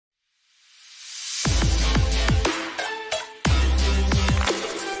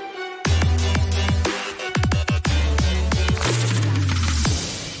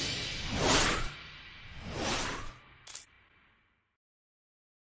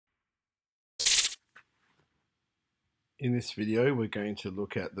In this video, we're going to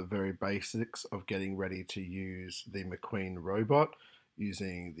look at the very basics of getting ready to use the Maqueen robot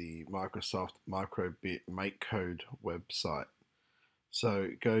using the Microsoft Microbit Makecode website. So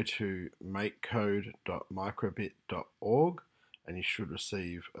go to makecode.microbit.org and you should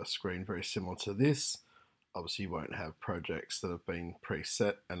receive a screen very similar to this. Obviously, you won't have projects that have been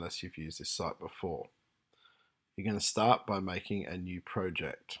preset unless you've used this site before. You're going to start by making a new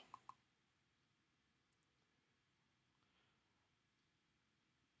project.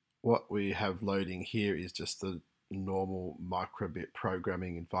 What we have loading here is just the normal microbit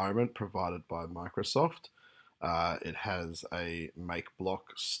programming environment provided by Microsoft. It has a make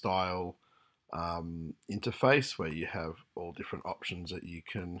block style interface where you have all different options that you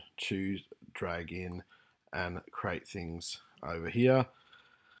can choose, drag in and create things over here.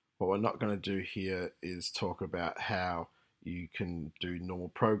 What we're not going to do here is talk about how you can do normal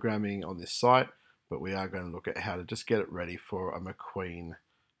programming on this site, but we are going to look at how to just get it ready for a Maqueen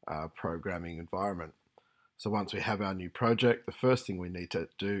programming environment. So once we have our new project, the first thing we need to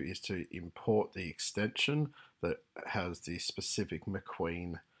do is to import the extension that has the specific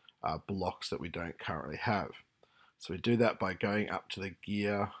Maqueen blocks that we don't currently have. So we do that by going up to the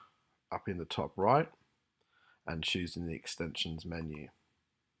gear up in the top right and choosing the extensions menu.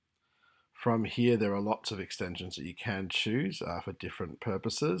 From here, there are lots of extensions that you can choose for different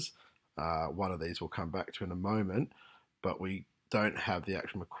purposes. One of these we'll come back to in a moment, but we don't have the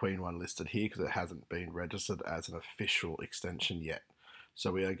actual Maqueen one listed here because it hasn't been registered as an official extension yet.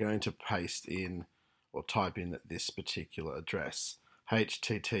 So we are going to paste in or type in this particular address,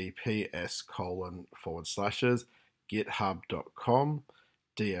 https://github.com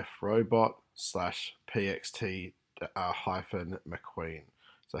dfrobot/pxt-Maqueen.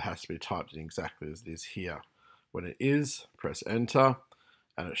 So it has to be typed in exactly as it is here. When it is, press enter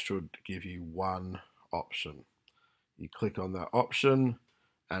and it should give you one option. You click on that option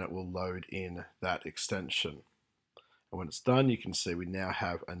and it will load in that extension. And when it's done, you can see we now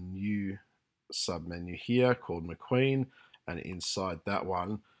have a new submenu here called Maqueen, and inside that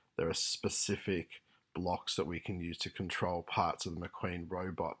one there are specific blocks that we can use to control parts of the Maqueen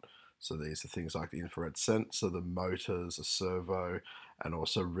robot. So these are things like the infrared sensor, the motors, a servo, and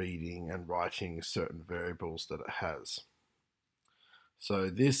also reading and writing certain variables that it has.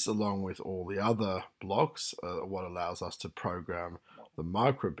 So this, along with all the other blocks, are what allows us to program the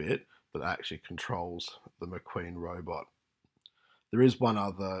microbit that actually controls the Maqueen robot. There is one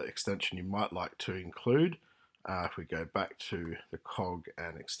other extension you might like to include. If we go back to the cog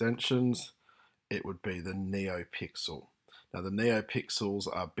and extensions, it would be the NeoPixel. Now the NeoPixels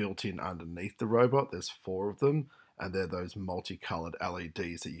are built in underneath the robot. There's 4 of them, and they're those multicolored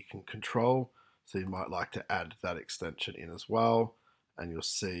LEDs that you can control. So you might like to add that extension in as well. And you'll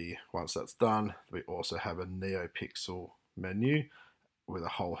see once that's done, we also have a NeoPixel menu with a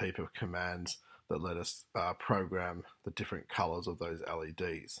whole heap of commands that let us program the different colors of those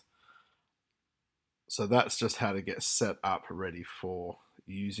LEDs. So that's just how to get set up ready for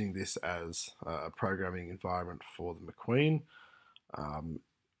using this as a programming environment for the Maqueen.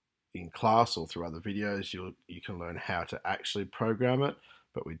 In class or through other videos, you can learn how to actually program it,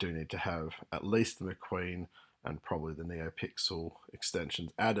 but we do need to have at least the Maqueen and probably the NeoPixel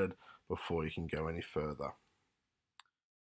extensions added before you can go any further.